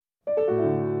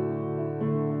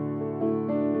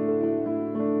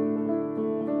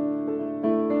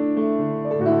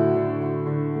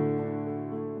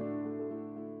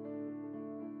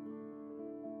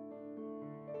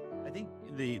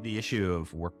issue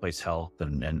of workplace health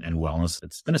and wellness,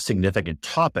 it's been a significant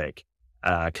topic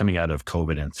coming out of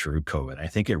COVID and through COVID. I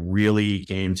think it really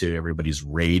came to everybody's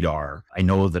radar. I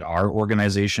know that our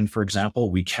organization, for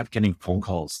example, we kept getting phone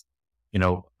calls.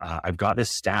 I've got this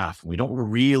staff. We don't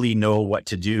really know what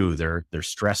to do. They're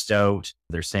stressed out.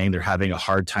 They're saying they're having a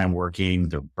hard time working.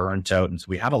 They're burnt out. And so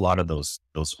we had a lot of those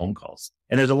phone calls.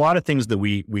 And there's a lot of things that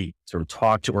we sort of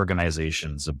talked to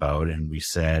organizations about. And we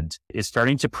said, it's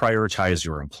starting to prioritize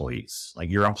your employees. Like,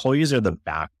 your employees are the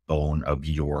backbone of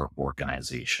your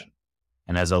organization.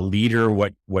 And as a leader,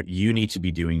 what you need to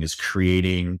be doing is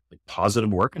creating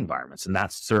positive work environments. And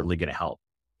that's certainly going to help.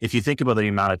 If you think about the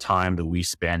amount of time that we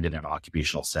spend in an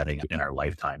occupational setting in our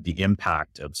lifetime, the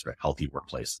impact of sort of healthy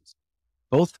workplaces,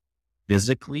 both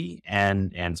physically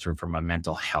and sort of from a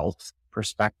mental health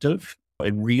perspective,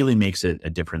 it really makes a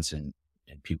difference in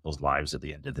people's lives at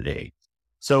the end of the day.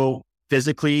 So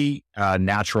physically,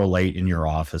 natural light in your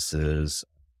offices,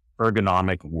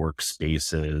 ergonomic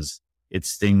workspaces.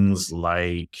 It's things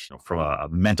like, from a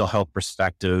mental health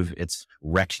perspective, it's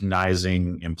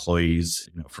recognizing employees,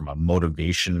 from a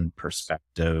motivation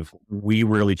perspective. We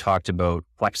really talked about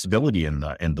flexibility in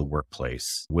the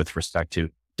workplace with respect to,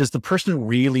 does the person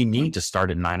really need to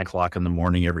start at 9:00 in the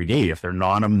morning every day if they're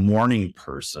not a morning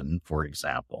person, for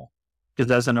example? Because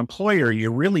as an employer,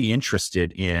 you're really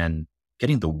interested in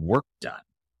getting the work done.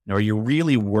 Are you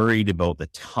really worried about the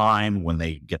time when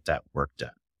they get that work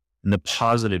done? And the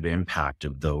positive impact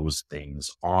of those things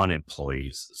on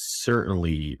employees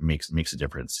certainly makes a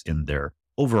difference in their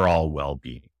overall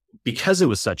well-being. Because it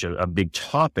was such a big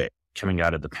topic coming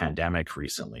out of the pandemic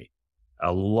recently,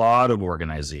 a lot of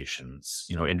organizations,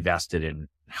 invested in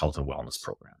health and wellness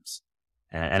programs.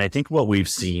 And I think what we've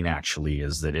seen actually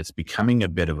is that it's becoming a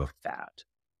bit of a fad,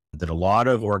 that a lot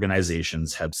of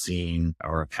organizations have seen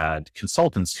or have had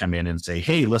consultants come in and say,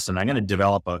 hey, listen, I'm going to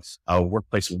develop a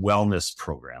workplace wellness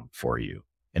program for you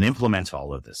and implement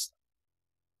all of this.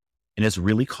 And it's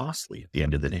really costly at the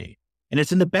end of the day. And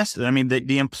it's in the best,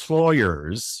 the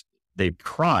employers, they've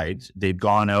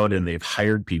gone out and they've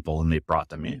hired people and they've brought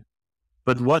them in.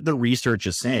 But what the research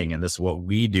is saying, and this is what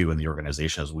we do in the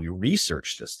organization as we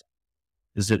research this,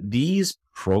 is that these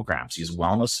programs, these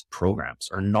wellness programs,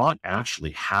 are not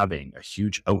actually having a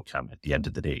huge outcome at the end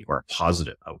of the day, or a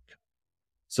positive outcome.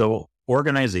 So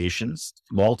organizations,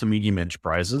 small to medium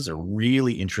enterprises, are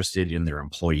really interested in their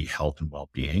employee health and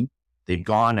well-being. They've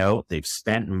gone out, they've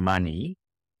spent money,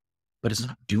 but it's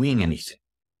not doing anything.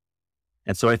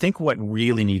 And so I think what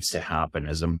really needs to happen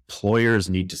is employers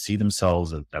need to see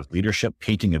themselves as leadership,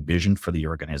 painting a vision for the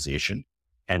organization,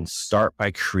 and start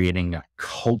by creating a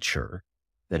culture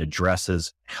that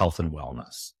addresses health and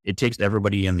wellness. It takes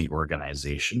everybody in the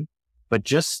organization, but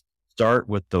just start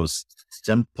with those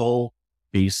simple,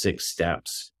 basic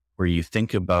steps where you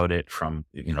think about it from,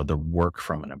 the work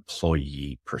from an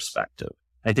employee perspective.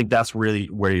 I think that's really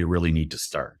where you really need to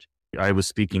start. I was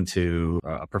speaking to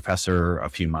a professor a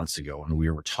few months ago, and we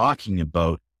were talking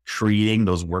about creating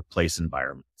those workplace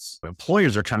environments.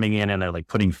 Employers are coming in and they're like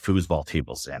putting foosball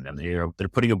tables in, and they're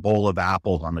putting a bowl of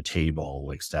apples on the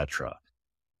table, etc.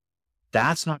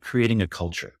 That's not creating a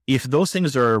culture. If those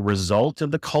things are a result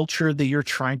of the culture that you're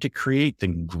trying to create,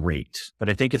 then great. But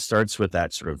I think it starts with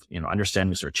that sort of,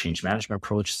 understanding sort of change management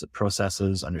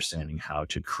processes, understanding how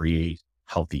to create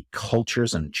healthy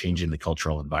cultures and changing the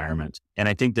cultural environment. And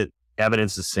I think that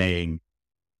evidence is saying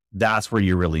that's where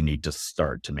you really need to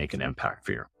start to make an impact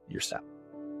for your staff.